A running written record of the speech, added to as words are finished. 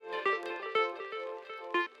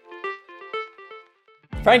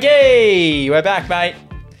Frankie, we're back, mate.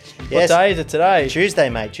 Yes. What day is it today? Tuesday,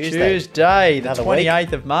 mate. Tuesday, the Another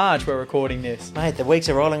 28th of March, we're recording this. Mate, the weeks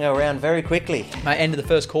are rolling around very quickly. Mate, end of the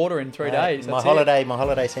first quarter in 3 days. My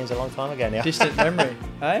holiday seems a long time ago now. Distant memory,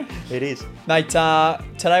 eh? It is. Mate,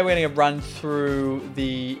 today we're going to run through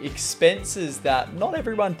the expenses that not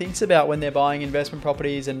everyone thinks about when they're buying investment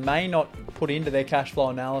properties and may not put into their cash flow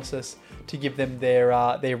analysis to give them their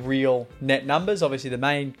real net numbers. Obviously, the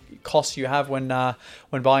main costs you have when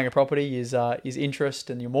buying a property is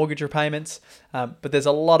interest and your mortgage repayments. But there's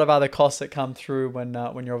a lot of other costs that come through when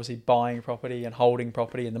you're obviously buying property and holding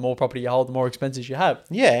property. And the more property you hold, the more expenses you have.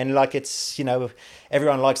 Yeah, and like it's,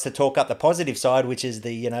 everyone likes to talk up the positive side, which is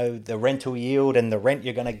the rental yield and the rent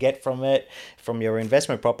you're going to get from it, from your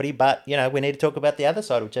investment property. But, we need to talk about the other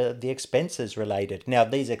side, which are the expenses related. Now,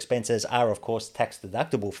 these expenses are, of course, tax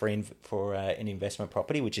deductible for an investment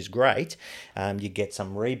property, which is great. You get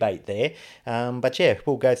some rebate there. But yeah,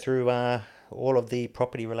 we'll go through all of the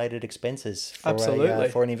property related expenses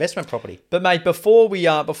for an investment property. But mate, before we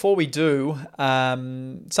do,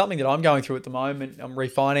 something that I'm going through at the moment, I'm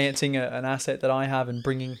refinancing an asset that I have and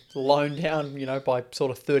bringing the loan down, by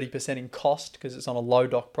sort of 30% in cost because it's on a low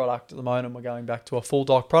doc product at the moment. We're going back to a full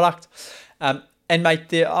doc product. And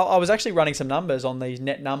mate, I was actually running some numbers on these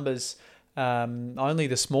net numbers. Only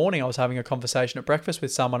this morning I was having a conversation at breakfast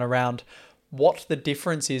with someone around what the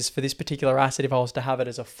difference is for this particular asset if I was to have it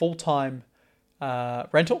as a full-time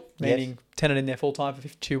rental, meaning tenant in there full-time for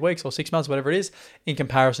 52 weeks or 6 months, whatever it is, in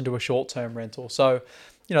comparison to a short-term rental. So,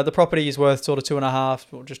 the property is worth sort of 2.5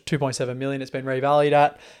 or just 2.7 million it's been revalued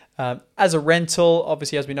at. As a rental,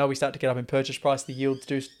 obviously, as we know, we start to get up in purchase price. The yields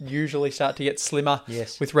do usually start to get slimmer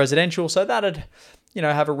with residential. So that'd,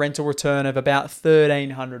 have a rental return of about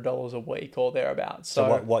 $1,300 a week or thereabouts.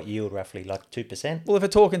 So what yield roughly, like 2%? Well, if we're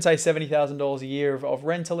talking, say, $70,000 a year of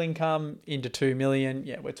rental income into $2 million,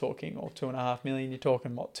 we're talking, or $2.5 million, you're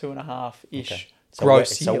talking, 2.5-ish okay.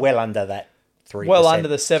 gross yield. So well under that 3%. Well under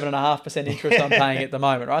the 7.5% interest I'm paying at the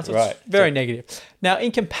moment, right? So it's very negative. Now,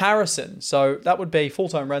 in comparison, so that would be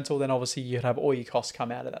full-time rental, then obviously you'd have all your costs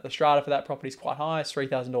come out of that. The strata for that property is quite high, it's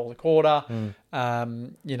 $3,000 a quarter.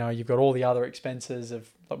 You've got all the other expenses of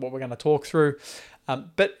what we're going to talk through.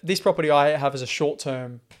 But this property I have as a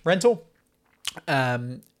short-term rental.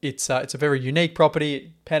 It's a very unique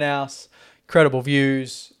property, penthouse, incredible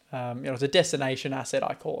views. It's a destination asset,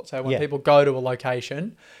 I call it. So when people go to a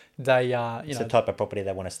location, they it's the type of property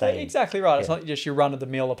they want to stay in. Exactly right. It's not just your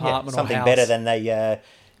run-of-the-mill apartment or house. Something better than a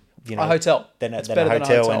hotel. Than a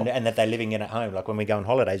hotel. And that they're living in at home. Like when we go on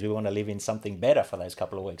holidays, we want to live in something better for those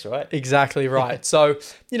couple of weeks, right? Exactly right. So,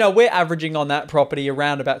 we're averaging on that property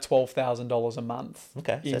around about $12,000 a month.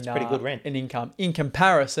 Okay, so that's pretty good rent. In income. In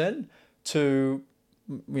comparison to,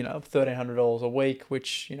 $1,300 a week,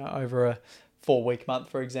 which, over a 4-week month,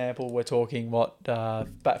 for example, we're talking about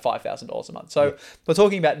 $5,000 a month. So we're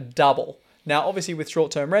talking about double. Now, obviously, with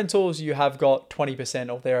short-term rentals, you have got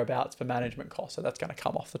 20% or thereabouts for management costs. So that's going to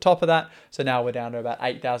come off the top of that. So now we're down to about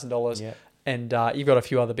 $8,000. Yeah. And you've got a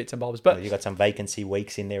few other bits and bobs. But you've got some vacancy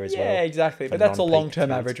weeks in there as well. Yeah, exactly. But that's a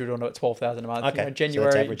long-term average. We're talking about $12,000 a month.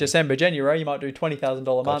 Okay. December, January, you might do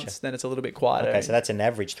 $20,000 a month. Then it's a little bit quieter. Okay, so that's an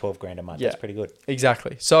average $12,000 a month. Yeah. That's pretty good.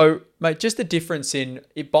 Exactly. So, mate, just the difference in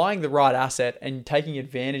buying the right asset and taking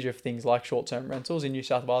advantage of things like short-term rentals in New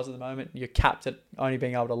South Wales at the moment. You're capped at only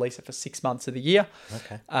being able to lease it for 6 months of the year.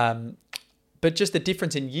 Okay. But just the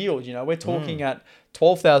difference in yield, we're talking at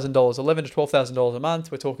 $12,000, $11,000 to $12,000 a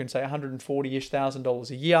month. We're talking, say,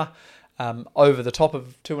 $140,000-ish a year, over the top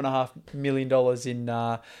of $2.5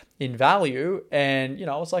 million in value. And,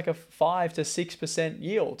 it's like a 5 to 6%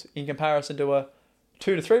 yield in comparison to a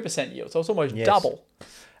 2 to 3% yield. So it's almost double.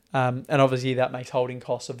 And obviously that makes holding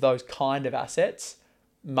costs of those kind of assets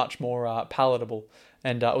much more palatable.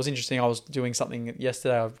 And it was interesting. I was doing something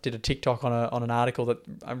yesterday. I did a TikTok on an article that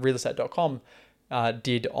realestate.com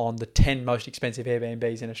did on the 10 most expensive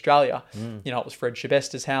Airbnbs in Australia. It was Fred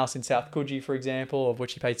Chebesta's house in South Coogee, for example, of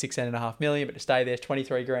which he paid $16.5 million, but to stay there is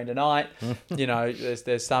 $23,000 a night.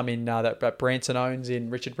 There's some in that Richard Branson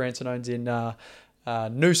owns in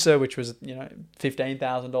Noosa, which was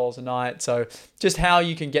 $15,000 a night. So just how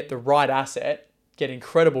you can get the right asset, get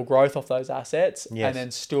incredible growth off those assets, and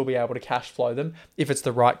then still be able to cash flow them if it's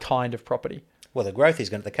the right kind of property. Well,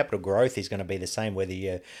 the capital growth is going to be the same whether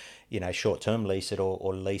you short-term lease it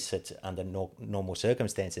or lease it under normal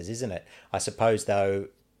circumstances, isn't it? I suppose though,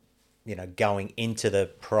 going into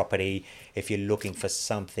the property, if you're looking for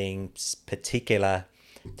something particular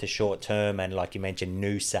to short term, and like you mentioned,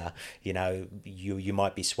 Noosa, you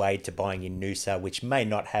might be swayed to buying in Noosa, which may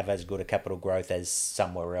not have as good a capital growth as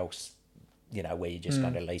somewhere else where you're just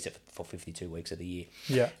going to lease it for 52 weeks of the year.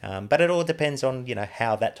 Yeah. But it all depends on,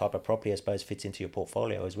 how that type of property, I suppose, fits into your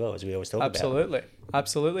portfolio as well, as we always talk about.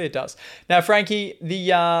 Absolutely it does. Now, Frankie,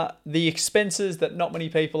 the expenses that not many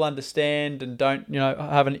people understand and don't,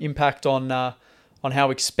 have an impact on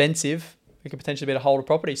how expensive it could potentially be to hold a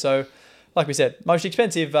property. So, like we said, most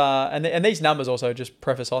expensive, and these numbers also just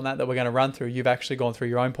preface on that we're going to run through. You've actually gone through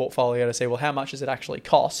your own portfolio to see, well, how much does it actually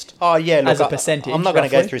cost? Oh, yeah. Look, as a percentage. I'm not going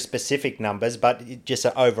to go through specific numbers, but just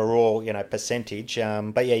an overall, percentage.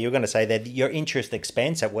 But yeah, you're going to say that your interest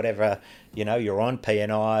expense at whatever, you're on,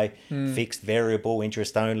 P&I, fixed, variable,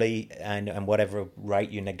 interest only, and whatever rate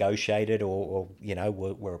you negotiated or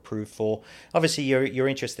were approved for. Obviously, your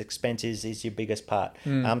interest expense is your biggest part.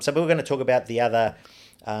 So we're going to talk about the other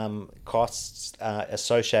costs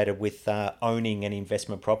associated with owning an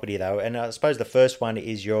investment property, though, and I suppose the first one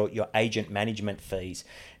is your agent management fees.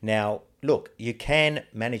 Now, look, you can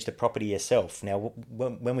manage the property yourself. Now,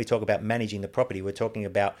 when we talk about managing the property, we're talking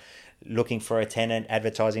about looking for a tenant,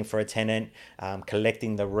 advertising for a tenant,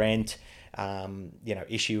 collecting the rent,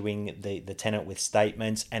 issuing the tenant with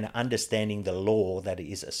statements, and understanding the law that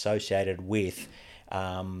is associated with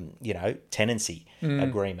tenancy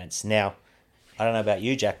agreements. Now, I don't know about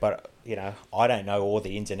you, Jack, but I don't know all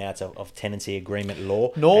the ins and outs of tenancy agreement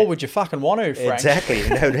law. Nor would you fucking want to, Frank. Exactly.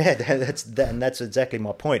 That's exactly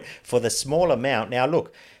my point. For the small amount, now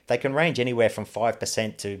look, they can range anywhere from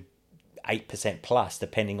 5% to 8% plus,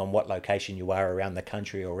 depending on what location you are around the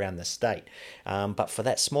country or around the state. But for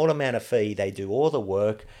that small amount of fee, they do all the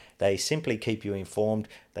work. They simply keep you informed.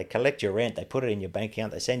 They collect your rent. They put it in your bank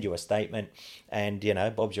account. They send you a statement. And,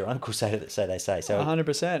 Bob's your uncle, so they say. So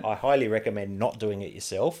 100%. I highly recommend not doing it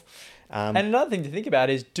yourself. And another thing to think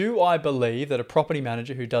about is, do I believe that a property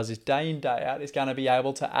manager who does this day in, day out is going to be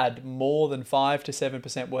able to add more than 5 to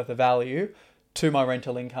 7% worth of value to my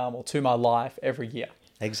rental income or to my life every year?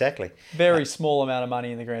 Exactly. Very small amount of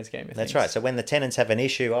money in the grand scheme of things. That's right. So when the tenants have an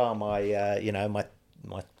issue,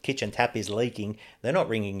 my kitchen tap is leaking, they're not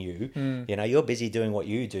ringing you. You're busy doing what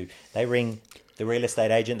you do. They ring the real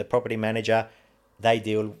estate agent, the property manager. They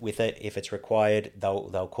deal with it. If it's required,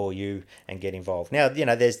 they'll call you and get involved. Now,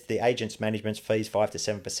 there's the agent's management fees, 5 to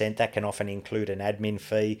 7%. That can often include an admin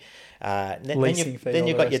fee. Then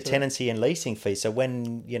you've got your tenancy and leasing fees. So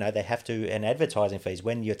when, they have to, and advertising fees,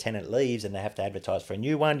 when your tenant leaves and they have to advertise for a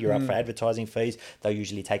new one, you're up for advertising fees. They'll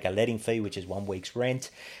usually take a letting fee, which is 1 week's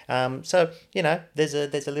rent. So, there's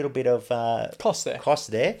a little bit of cost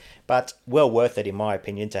there, but well worth it, in my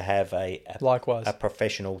opinion, to have a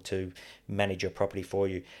professional to manage your property for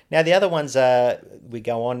you. Now, the other ones we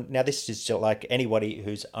go on. Now, this is just like anybody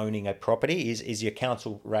who's owning a property is your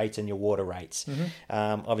council rates and your water rates.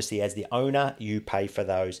 Obviously, as the owner, you pay for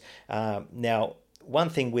those. Now, one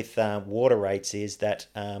thing with water rates is that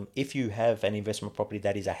if you have an investment property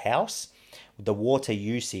that is a house, the water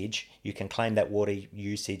usage, you can claim that water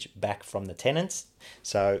usage back from the tenants.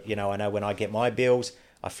 So, I know when I get my bills,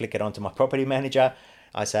 I flick it onto my property manager.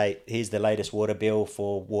 I say, here's the latest water bill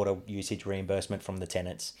for water usage reimbursement from the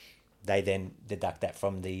tenants. They then deduct that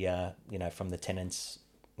from the, from the tenants.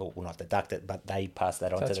 Well, not deduct it, but they pass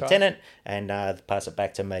that on to the tenant and pass it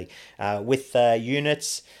back to me. With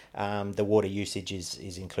units, the water usage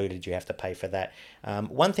is included. You have to pay for that.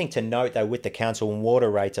 One thing to note, though, with the council and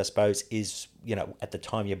water rates, I suppose, is, at the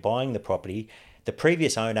time you're buying the property, the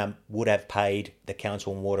previous owner would have paid the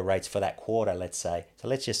council and water rates for that quarter, let's say. So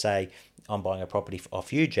let's just say I'm buying a property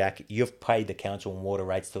off you, Jack. You've paid the council and water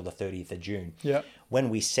rates till the 30th of June. Yeah. When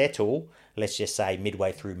we settle, let's just say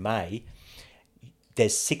midway through May,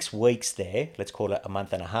 there's 6 weeks there, let's call it a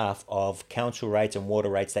month and a half, of council rates and water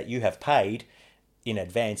rates that you have paid in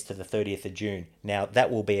advance to the 30th of June. Now,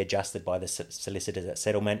 that will be adjusted by the solicitors at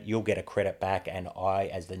settlement. You'll get a credit back, and I,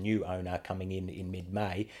 as the new owner coming in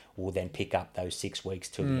mid-May, will then pick up those 6 weeks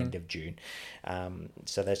till the end of June.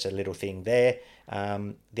 So that's a little thing there.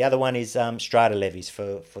 The other one is strata levies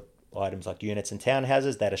for items like units and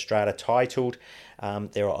townhouses that are strata titled.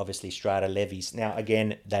 There are obviously strata levies. Now,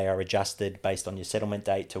 again, they are adjusted based on your settlement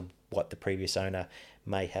date to what the previous owner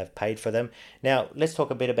may have paid for them. Now, let's talk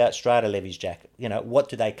a bit about strata levies, Jack. What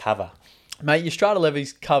do they cover? Mate, your strata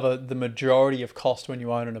levies cover the majority of cost when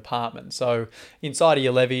you own an apartment. So inside of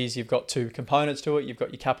your levies, you've got 2 components to it. You've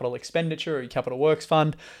got your capital expenditure or your capital works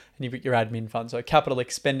fund, and you've got your admin fund. So capital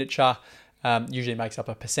expenditure usually makes up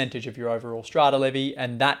a percentage of your overall strata levy,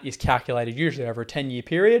 and that is calculated usually over a 10-year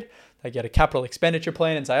period. They get a capital expenditure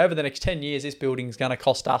plan and say, over the next 10 years, this building is going to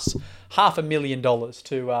cost us $500,000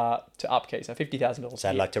 to upkeep, so $50,000.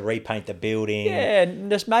 So like to repaint the building. Yeah, and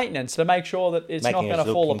just maintenance to make sure that it's not making going it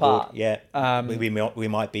to fall looking apart. good. Yeah, we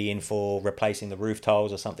might be in for replacing the roof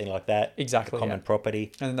tiles or something like that. Exactly, the common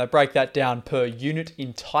property. And then they break that down per unit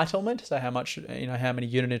entitlement. So how much, how many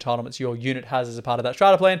unit entitlements your unit has as a part of that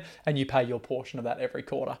strata plan, and you pay your portion of that every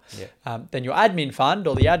quarter. Yeah. Then your admin fund,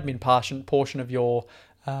 or the admin portion of your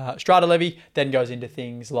strata levy, then goes into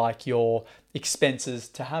things like your expenses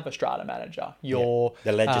to have a strata manager, the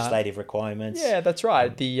legislative requirements. Yeah, that's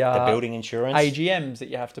right. The building insurance, AGMs that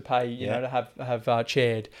you have to pay, to have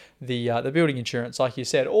chaired, the building insurance, like you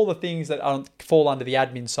said, all the things that fall under the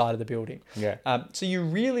admin side of the building. Yeah. So you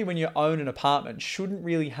really, when you own an apartment, shouldn't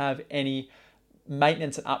really have any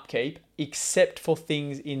maintenance and upkeep except for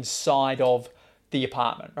things inside of the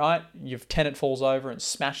apartment, right? Your tenant falls over and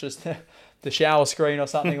smashes the shower screen or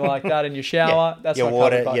something like that in your shower. That's your not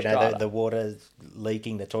water, covered by strata. the water's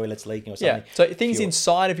leaking, the toilet's leaking or something. Yeah, so things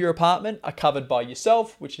inside of your apartment are covered by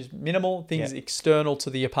yourself, which is minimal. Things external to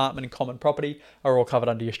the apartment and common property are all covered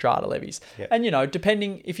under your strata levies. Yeah. And,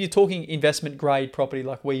 depending, if you're talking investment grade property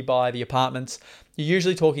like we buy the apartments, you're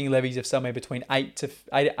usually talking levies of somewhere between $800 to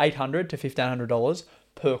 $1,500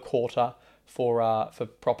 per quarter for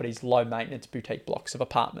properties, low maintenance boutique blocks of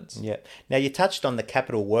apartments. Yeah. Now you touched on the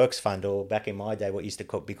capital works fund, or back in my day, what used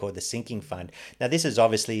to be called the sinking fund. Now this is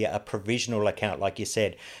obviously a provisional account, like you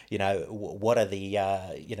said. What are the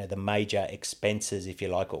the major expenses, if you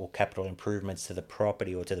like, or capital improvements to the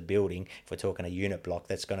property or to the building? If we're talking a unit block,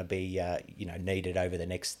 that's going to be needed over the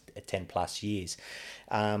next 10 plus years.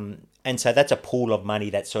 And so that's a pool of money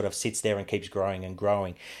that sort of sits there and keeps growing and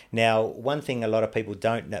growing. Now, one thing a lot of people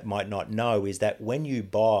might not know is that when you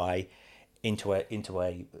buy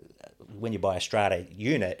when you buy a strata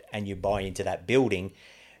unit and you buy into that building,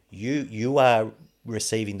 you are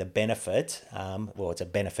receiving the benefit. It's a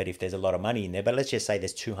benefit if there's a lot of money in there, but let's just say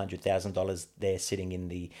there's $200,000 there sitting in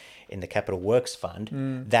the capital works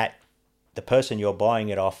fund that the person you're buying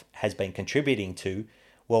it off has been contributing to.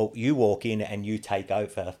 Well, you walk in and you take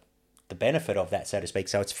over the benefit of that, so to speak.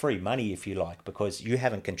 So it's free money, if you like, because you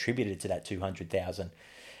haven't contributed to that 200,000.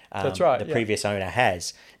 That's right. The previous owner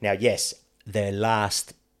has. Now, yes, their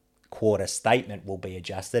last quarter statement will be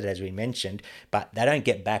adjusted, as we mentioned, but they don't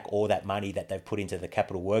get back all that money that they've put into the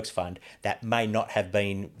capital works fund that may not have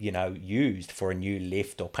been, used for a new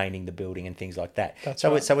lift or painting the building and things like that.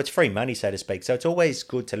 So it's free money, so to speak. So it's always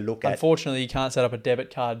good to look at. Unfortunately, you can't set up a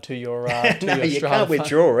debit card to your no, you can't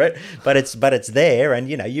withdraw it, but it's there, and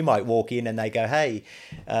you might walk in and they go, hey,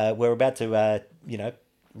 we're about to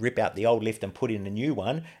rip out the old lift and put in a new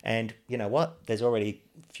one, and you know what? There's already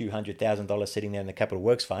a few $100,000 sitting there in the capital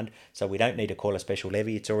works fund, so we don't need to call a special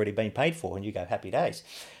levy. It's already been paid for, and you go, happy days.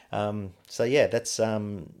 So yeah, that's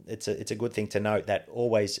it's a good thing to note that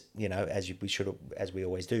always, as we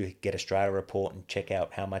always do, get a strata report and check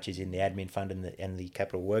out how much is in the admin fund and the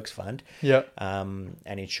capital works fund. Yeah. And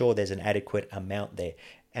ensure there's an adequate amount there.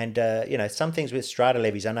 And, some things with strata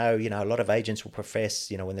levies, I know, a lot of agents will profess,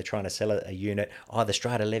 when they're trying to sell a unit, the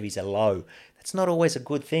strata levies are low. That's not always a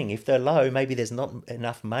good thing. If they're low, maybe there's not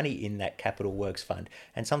enough money in that capital works fund.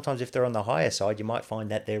 And sometimes if they're on the higher side, you might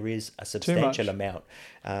find that there is a substantial amount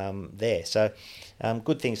there. So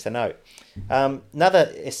good things to note.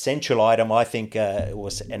 Another essential item, I think,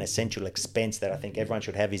 was an essential expense that I think everyone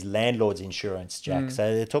should have is landlord's insurance, Jack.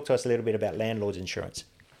 So talk to us a little bit about landlord's insurance.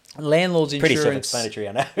 Landlord's insurance. Pretty self-explanatory,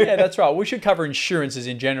 I know. Yeah, that's right. We should cover insurances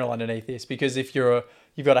in general underneath this, because if you've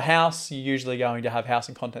got a house, you're usually going to have house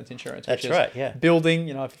and contents insurance. That's right, yeah. Building,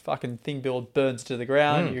 if your fucking thing burns to the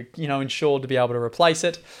ground, you're insured to be able to replace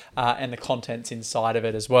it, and the contents inside of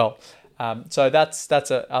it as well. So that's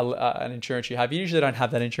an insurance you have. You usually don't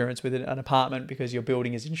have that insurance with an apartment because your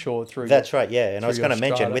building is insured through. That's right, yeah. And I was going to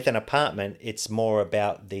mention, with an apartment, it's more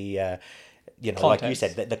about the... contents. Like you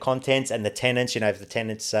said, the contents and the tenants, if the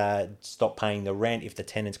tenants stop paying the rent, if the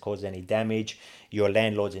tenants cause any damage, your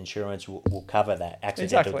landlord's insurance will cover that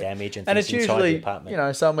accidental damage and things it's inside usually, the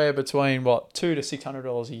apartment. Somewhere between $200 to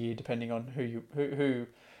 $600 a year, depending on who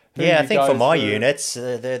I think for my units,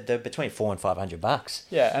 they're between $400 and $500.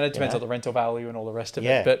 Yeah, and it depends on the rental value and all the rest of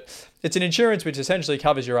it. But it's an insurance which essentially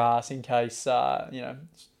covers your ass in case,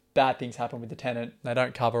 bad things happen with the tenant, they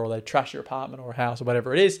don't cover, or they trash your apartment or a house or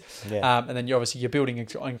whatever it is. Yeah. And then your building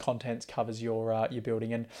and contents covers your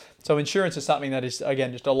building. And so insurance is something that is,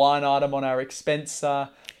 again, just a line item on our expense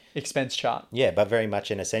chart. Yeah, but very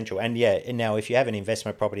much an essential. And now if you have an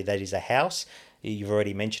investment property that is a house, you've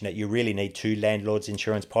already mentioned it, you really need two landlord's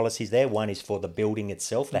insurance policies there. One is for the building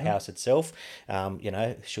itself, the house itself.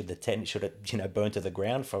 Should it burn to the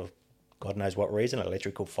ground for God knows what reason,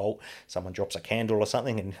 electrical fault, someone drops a candle or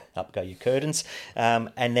something and up go your curtains.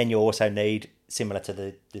 And then you also need, similar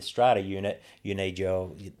to the strata unit, you need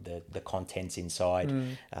the contents inside.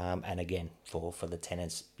 And again, for the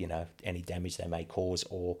tenants, any damage they may cause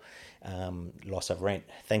or loss of rent.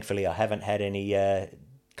 Thankfully, I haven't had any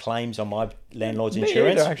claims on my landlord's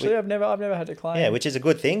insurance. Either, actually, I've never had to claim. Yeah, which is a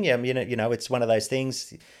good thing. Yeah, it's one of those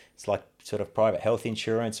things. It's like sort of private health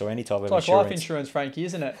insurance or any type of insurance. It's like life insurance, Frankie,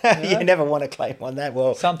 isn't it? You never want to claim on that.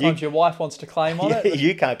 Well, sometimes your wife wants to claim on it.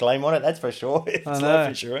 You can't claim on it, that's for sure. It's life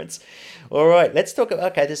insurance. All right, let's talk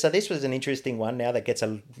about... Okay, so this was an interesting one now that gets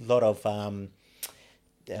a lot of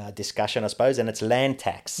discussion, I suppose, and it's land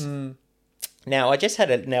tax. Now,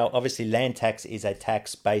 obviously, land tax is a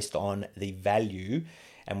tax based on the value,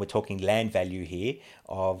 and we're talking land value here,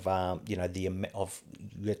 of of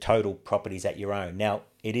the total properties that you own. Now,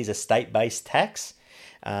 it is a state-based tax,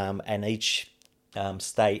 and each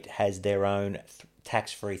state has their own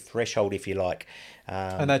tax-free threshold, if you like.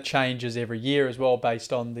 And that changes every year as well,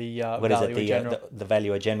 based on the the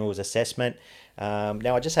Valuer General's assessment.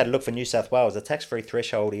 Now, I just had a look for New South Wales. The tax-free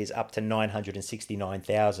threshold is up to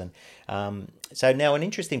 $969,000. So now, an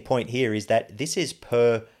interesting point here is that this is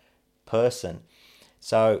per person.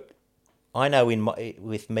 So I know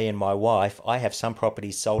with me and my wife, I have some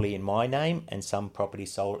properties solely in my name and some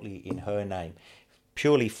properties solely in her name,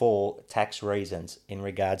 purely for tax reasons in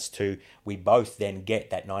regards to we both then get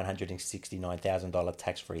that $969,000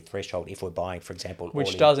 tax-free threshold if we're buying, for example...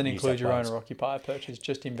 Which doesn't include your owner-occupied purchase,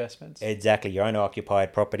 just investments. Exactly. Your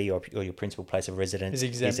owner-occupied property or your principal place of residence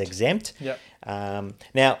is exempt. Yep.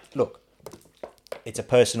 Now, look, it's a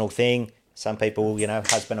personal thing. Some people,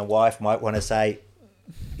 husband and wife might want to say...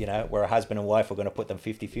 we're a husband and wife, we're going to put them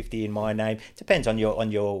 50-50 in my name. Depends on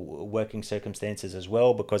your working circumstances as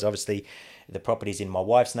well, because obviously the properties in my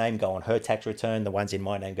wife's name go on her tax return, the ones in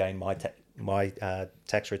my name go in my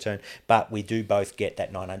tax return, but we do both get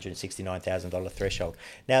that $969,000 threshold.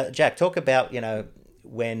 Now, Jack, talk about,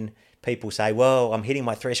 when people say, well, I'm hitting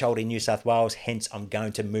my threshold in New South Wales, hence I'm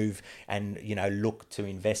going to move and, look to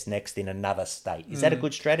invest next in another state. Is that a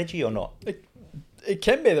good strategy or not? It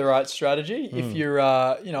can be the right strategy if you're,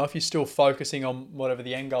 if you're still focusing on whatever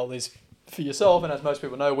the end goal is for yourself. And as most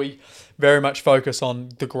people know, we very much focus on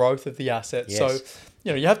the growth of the asset. Yes. So,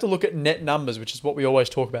 you have to look at net numbers, which is what we always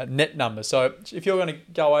talk about, net numbers. So if you're going to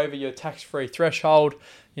go over your tax-free threshold,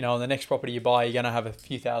 on the next property you buy, you're going to have a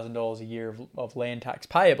few $1,000s a year of land tax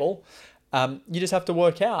payable. You just have to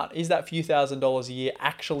work out, is that few $1,000s a year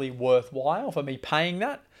actually worthwhile for me paying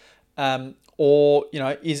that? Or,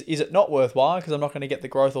 is it not worthwhile because I'm not going to get the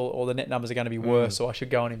growth or the net numbers are going to be worse, so I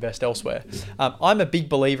should go and invest elsewhere. I'm a big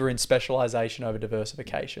believer in specialization over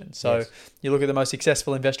diversification. So you look at the most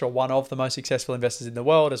successful investor, or one of the most successful investors in the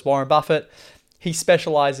world, is Warren Buffett. He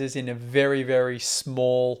specializes in a very, very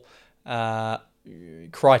small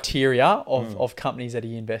criteria of companies that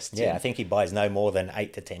he invests in. Yeah, I think he buys no more than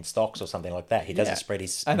 8 to 10 stocks or something like that. He doesn't spread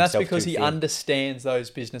his And that's because he understands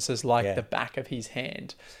those businesses like the back of his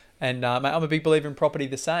hand. And I'm a big believer in property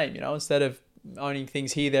the same, instead of owning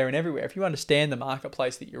things here, there and everywhere. If you understand the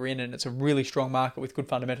marketplace that you're in and it's a really strong market with good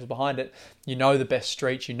fundamentals behind it, you know the best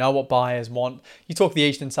streets, you know what buyers want. You talk the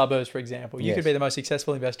eastern suburbs, for example. You could be the most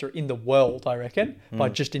successful investor in the world, I reckon, by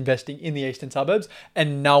just investing in the eastern suburbs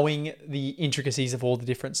and knowing the intricacies of all the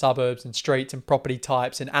different suburbs and streets and property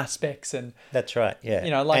types and aspects. And that's right, yeah.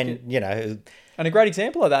 And a great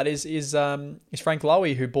example of that is Frank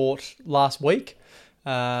Lowy, who bought last week.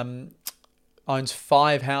 Owns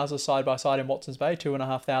 5 houses side by side in Watsons Bay,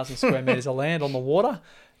 2,500 square meters of land on the water.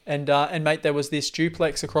 And mate, there was this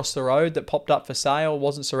duplex across the road that popped up for sale,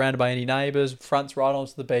 wasn't surrounded by any neighbours, fronts right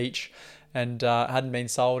onto the beach, and hadn't been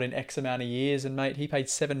sold in X amount of years. And mate, he paid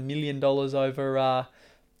 $7 million over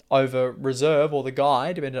reserve, or the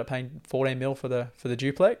guide. He ended up paying $14 million for the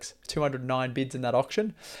duplex. 209 bids in that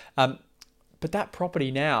auction. But that property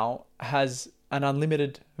now has an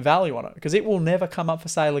unlimited value on it because it will never come up for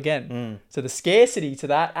sale again. So the scarcity to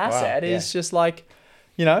that asset is just like,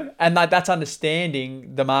 and that's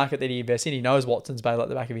understanding the market that he invests in. He knows Watsons Bay like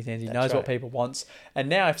the back of his hands. He knows what people wants. And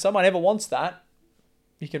now if someone ever wants that,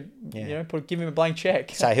 you can, give him a blank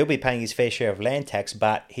check. So he'll be paying his fair share of land tax,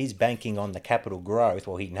 but he's banking on the capital growth.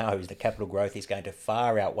 Well, he knows the capital growth is going to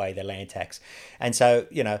far outweigh the land tax. And so,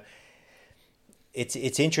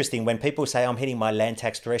 It's interesting when people say, I'm hitting my land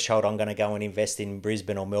tax threshold, I'm going to go and invest in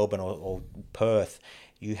Brisbane or Melbourne or Perth.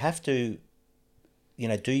 You have to,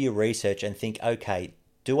 do your research and think, okay,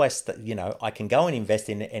 I can go and invest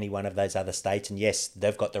in any one of those other states. And yes,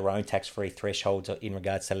 they've got their own tax-free thresholds in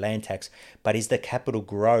regards to land tax. But is the capital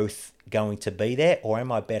growth going to be there? Or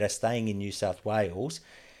am I better staying in New South Wales,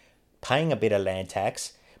 paying a bit of land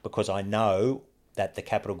tax because I know that the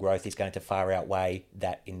capital growth is going to far outweigh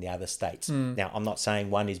that in the other states. Now, I'm not saying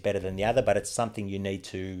one is better than the other, but it's something you need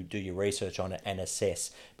to do your research on it and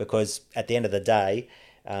assess, because at the end of the day,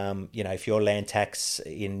 if your land tax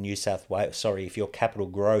in New South Wales, if your capital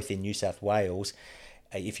growth in New South Wales,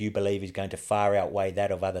 if you believe is going to far outweigh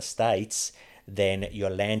that of other states, then your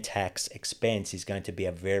land tax expense is going to be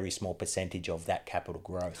a very small percentage of that capital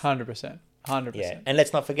growth. 100%. 100%. Yeah, and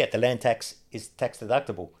let's not forget the land tax is tax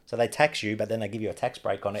deductible. So they tax you, but then they give you a tax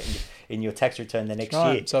break on it in your tax return the next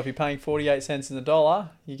year. So if you're paying 48 cents in the dollar,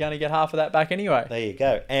 you're going to get half of that back anyway. There you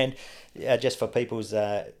go. And just for people's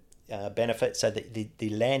benefit, so the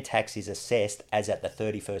land tax is assessed as at the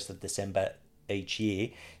 31st of December each year.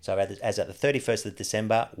 So as at the 31st of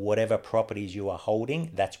December, whatever properties you are holding,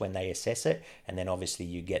 that's when they assess it. And then obviously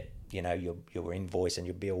you get, your invoice and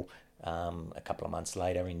your bill a couple of months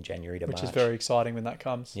later in January to March. Which is very exciting when that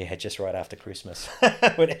comes. Yeah, just right after Christmas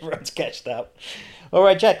when everyone's catched up. All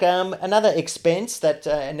right, Jack, another expense that,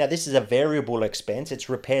 now this is a variable expense, it's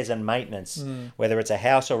repairs and maintenance. Whether it's a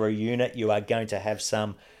house or a unit, you are going to have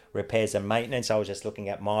some repairs and maintenance. I was just looking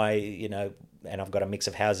at my, and I've got a mix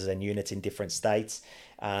of houses and units in different states.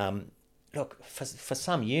 Look, for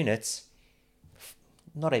some units,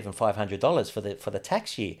 not even $500 for the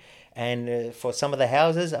tax year. And for some of the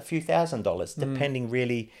houses, a few $1,000s, depending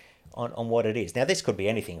really on what it is. Now, this could be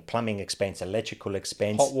anything: plumbing expense, electrical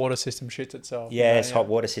expense. Hot water system shits itself. Yes, hot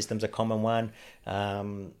water system's a common one.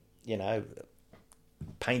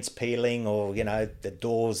 Paint's peeling, or, the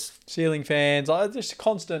doors. Ceiling fans, just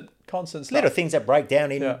constant stuff. Little things that break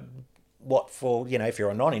down in if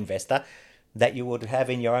you're a non-investor, that you would have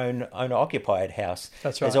in your own owner-occupied house.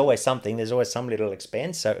 That's right. There's always something. There's always some little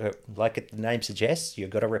expense. So, like the name suggests, you've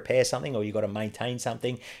got to repair something or you've got to maintain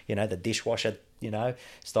something. The dishwasher,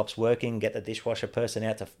 stops working. Get the dishwasher person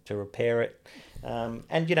out to repair it.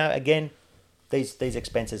 Again, these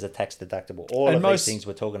expenses are tax deductible. All of these things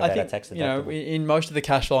we're talking about are tax deductible. In most of the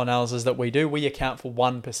cash flow analysis that we do, we account for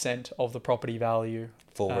 1% of the property value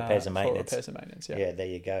for repairs and maintenance. Yeah, there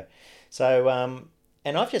you go. So.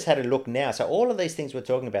 And I've just had a look now. So all of these things we're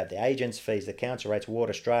talking about, the agent's fees, the council rates,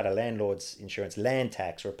 water strata, landlord's insurance, land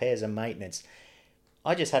tax, repairs and maintenance.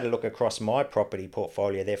 I just had a look across my property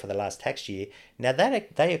portfolio there for the last tax year. Now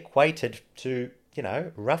that they equated to,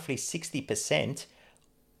 roughly 60%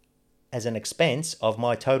 as an expense of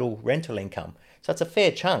my total rental income. So it's a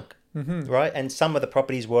fair chunk. Right, and some of the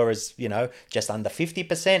properties were as just under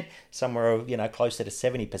 50%. Some were closer to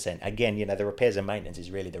 70%. Again, the repairs and maintenance is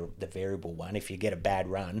really the variable one. If you get a bad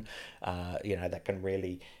run, that can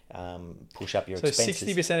really push up your expenses. So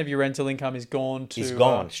 60% of your rental income is gone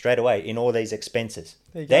straight away in all these expenses.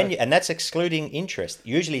 And that's excluding interest.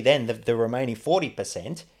 Usually, then the remaining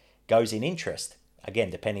 40% goes in interest. Again,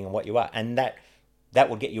 depending on what you are, and that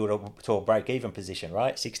will get you to a break-even position,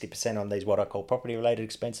 right? 60% on these what I call property-related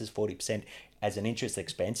expenses, 40% as an interest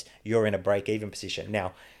expense. You're in a break-even position.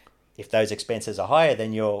 Now, if those expenses are higher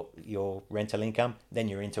than your rental income, then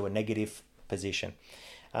you're into a negative position.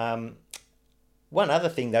 One other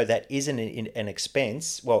thing, though, that isn't an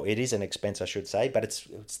expense, well, it is an expense, I should say, but it's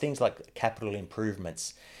things like capital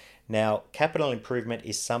improvements. Now, capital improvement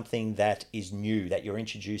is something that is new, that you're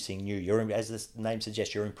introducing new. As the name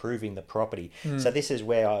suggests, you're improving the property. So this is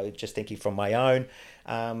where I just thinking from my own,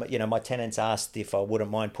 my tenants asked if I wouldn't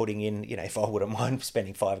mind putting in, if I wouldn't mind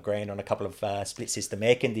spending $5,000 on a couple of split system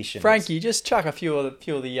air conditioners. Frankie, just chuck a few of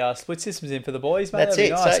the split systems in for the boys, mate. That's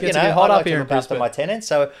it. Nice. So, I like to look after my tenants,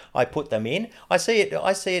 so I put them in. I see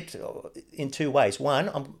it in two ways.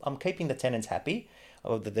 One, I'm keeping the tenants happy.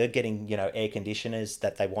 Or they're getting, air conditioners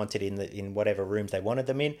that they wanted in whatever rooms they wanted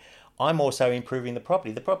them in. I'm also improving the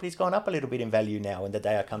property. The property's gone up a little bit in value now in the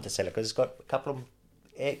day I come to sell it because it's got a couple of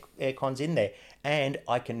air cons in there, and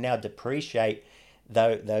I can now depreciate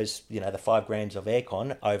those, the $5,000 of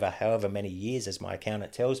aircon over however many years, as my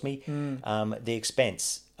accountant tells me, the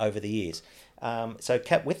expense over the years. So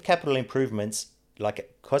with capital improvements,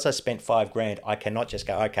 like because I spent $5,000, I cannot just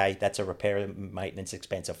go, okay, that's a repair and maintenance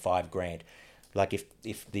expense of $5,000. Like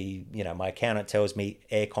if the, my accountant tells me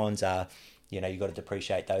air cons are, you've got to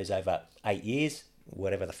depreciate those over 8 years,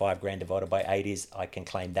 whatever the $5,000 divided by 8 is, I can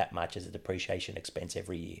claim that much as a depreciation expense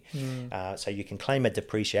every year. So you can claim a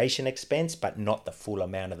depreciation expense, but not the full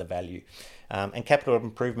amount of the value. And capital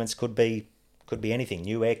improvements could be anything.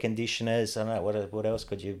 New air conditioners. I don't know what else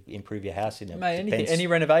could you improve your house in? Mate, anything, any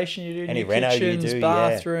renovation you do, any new kitchens, you do,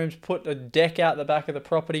 bathrooms, put a deck out the back of the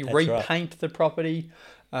property, That's repaint the property.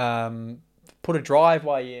 Put a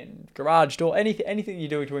driveway in, garage door, anything you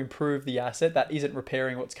do to improve the asset that isn't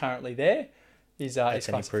repairing what's currently there is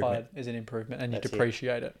classified as an improvement, and you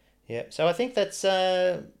depreciate it. Yeah. So I think that's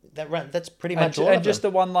pretty much all. And just the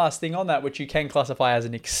one last thing on that, which you can classify as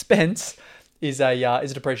an expense, is a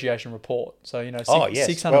depreciation report. So $600,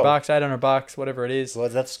 $800, whatever it is. Well,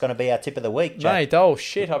 that's going to be our tip of the week, Jack. Mate. Oh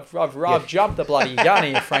shit! I've jumped the bloody gun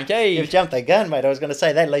here, Frankie. You've jumped the gun, mate. I was going to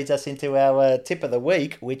say that leads us into our tip of the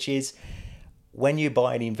week, which is when you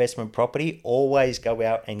buy an investment property, always go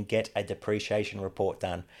out and get a depreciation report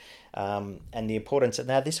done. And the importance of,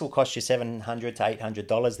 now this will cost you $700 to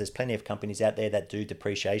 $800. There's plenty of companies out there that do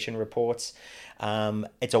depreciation reports.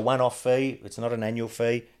 It's a one-off fee. It's not an annual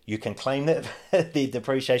fee. You can claim the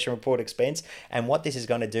depreciation report expense. And what this is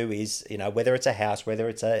going to do is, whether it's a house, whether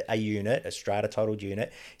it's a unit, a strata titled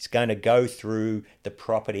unit, it's going to go through the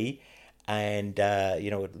property and,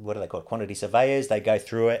 what do they call it? Quantity surveyors. They go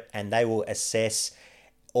through it and they will assess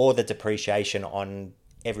all the depreciation on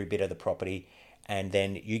every bit of the property. And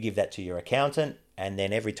then you give that to your accountant, and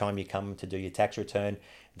then every time you come to do your tax return,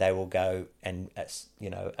 they will go and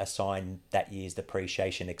assign that year's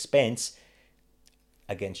depreciation expense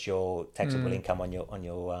against your taxable income on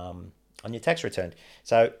your tax return.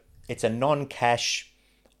 So it's a non-cash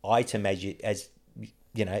item as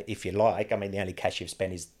if you like. I mean, the only cash you've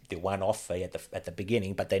spent is the one-off fee at the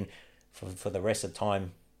beginning, but then for the rest of the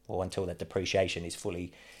time, or until that depreciation is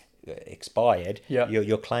fully expired,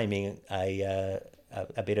 you're claiming a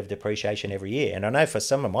bit of depreciation every year. And I know for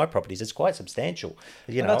some of my properties it's quite substantial.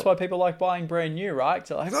 That's why people like buying brand new, right?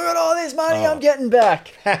 So like, look at all this money I'm getting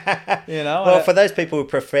back. Well, for those people who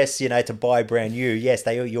profess to buy brand new, yes,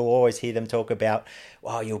 you'll always hear them talk about,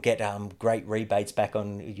 you'll get great rebates back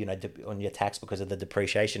on on your tax because of the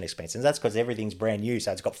depreciation expense. And that's because everything's brand new,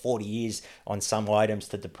 so it's got 40 years on some items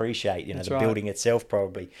to depreciate, building itself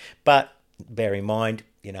probably. But bear in mind,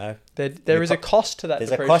 there is a cost to that.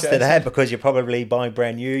 There's a cost to that because you're probably buying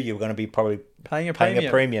brand new. You're going to be probably paying a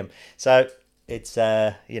premium. So it's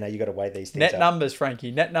you got to weigh these things. Net numbers,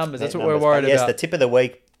 Frankie. Net numbers. That's what we're worried about. Yes, the tip of the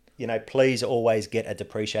week. Please always get a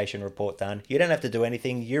depreciation report done. You don't have to do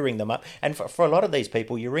anything. You ring them up, and for a lot of these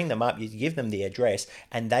people, you ring them up. You give them the address,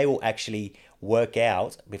 and they will actually work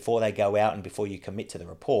out before they go out and before you commit to the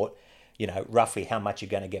report. Roughly how much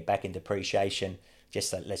you're going to get back in depreciation.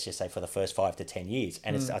 Let's just say for the first 5 to 10 years.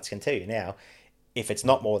 And I can tell you now, if it's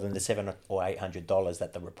not more than the $700 or $800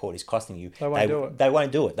 that the report is costing you, they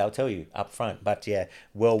won't do it. They'll tell you up front. But yeah,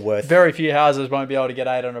 well worth. Very few houses won't be able to get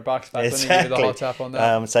 $800 back. Exactly. Let me give you the hot tap on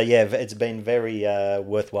that. So yeah, it's been very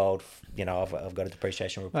worthwhile. I've got a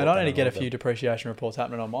depreciation report. Mate, I need to get a few depreciation reports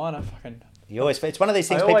happening on mine. It's one of these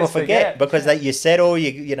things people forget because you settle,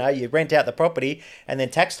 you rent out the property, and then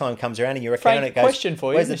tax time comes around and your accountant goes, question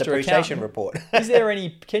for you, where's the Mr. depreciation report?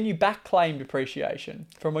 Can you back claim depreciation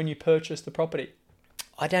from when you purchased the property?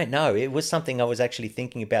 I don't know. It was something I was actually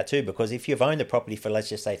thinking about too, because if you've owned the property for, let's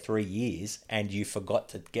just say 3 years and you forgot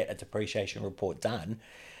to get a depreciation report done,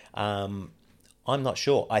 I'm not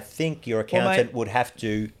sure. I think your accountant would have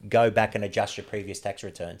to go back and adjust your previous tax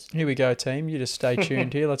returns. Here we go, team. You just stay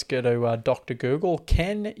tuned here. Let's go to Dr. Google.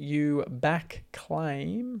 Can you back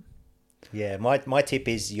claim? Yeah, my tip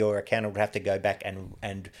is your accountant would have to go back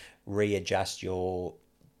and readjust your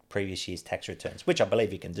previous year's tax returns, which I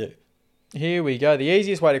believe you can do. Here we go. The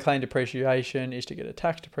easiest way to claim depreciation is to get a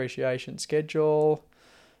tax depreciation schedule.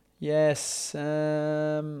 Yes.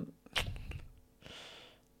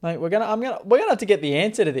 Mate, we're gonna have to get the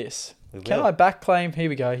answer to this. Can I back claim? Here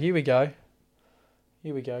we go.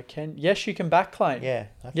 Yes, you can back claim. Yeah.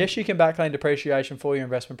 Yes, you can back claim depreciation for your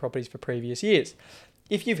investment properties for previous years.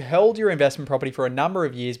 If you've held your investment property for a number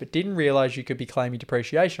of years but didn't realise you could be claiming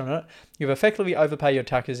depreciation on it, you've effectively overpaid your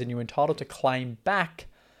taxes and you're entitled to claim back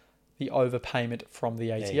the overpayment from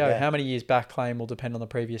the ATO. How many years back claim will depend on the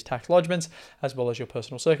previous tax lodgements as well as your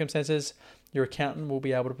personal circumstances. Your accountant will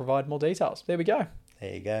be able to provide more details. There we go.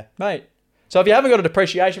 There you go. Mate. So if you haven't got a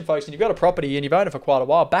depreciation, folks, and you've got a property and you've owned it for quite a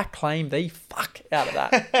while, back claim the fuck out of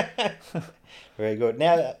that. Very good.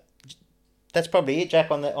 Now, that's probably it, Jack,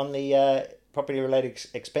 on the property-related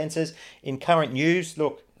expenses. In current news,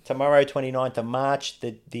 look, tomorrow, 29th of March,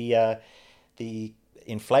 the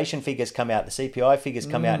inflation figures come out, the CPI figures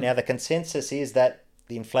come out. Now, the consensus is that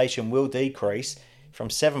the inflation will decrease from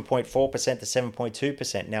 7.4% to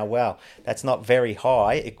 7.2%. Now, wow, that's not very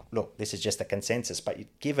high. Look, this is just a consensus, but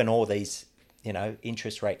given all these,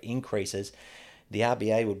 interest rate increases, the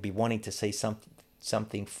RBA would be wanting to see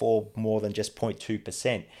something for more than just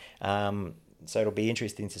 0.2%. So it'll be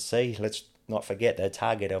interesting to see. Let's not forget the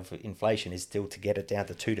target of inflation is still to get it down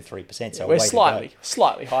to 2 to 3%. So we're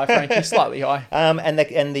slightly high, Frankie, slightly high. And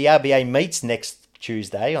the RBA meets next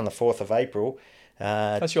Tuesday on the 4th of April.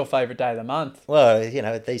 That's your favourite day of the month. Well,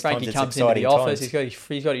 these Frankie times it's comes into exciting the office. times.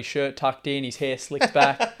 He's got his shirt tucked in, his hair slicked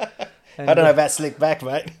back. I don't know about slick back,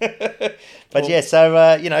 mate. But yeah,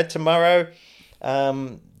 so, tomorrow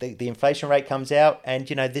the inflation rate comes out, and,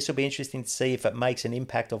 this will be interesting to see if it makes an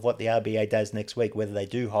impact of what the RBA does next week, whether they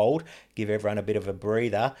do hold, give everyone a bit of a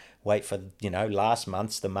breather, wait for, last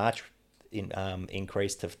month's, the March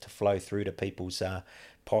increase to flow through to people's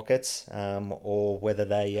pockets, or whether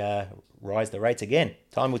they rise the rates again.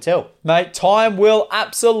 Time will tell. Mate, time will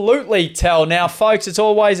absolutely tell. Now, folks,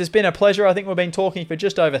 it's been a pleasure. I think we've been talking for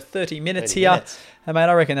just over 30 minutes here. And, mate,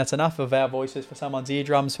 I reckon that's enough of our voices for someone's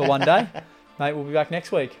eardrums for one day. Mate, we'll be back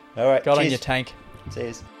next week. All right. Got on your tank.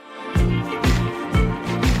 Cheers.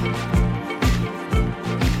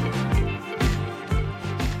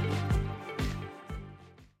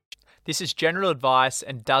 This is general advice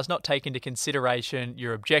and does not take into consideration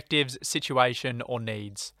your objectives, situation, or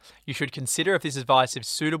needs. You should consider if this advice is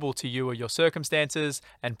suitable to you or your circumstances,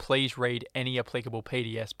 and please read any applicable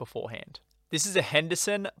PDS beforehand. This is a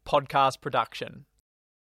Henderson podcast production.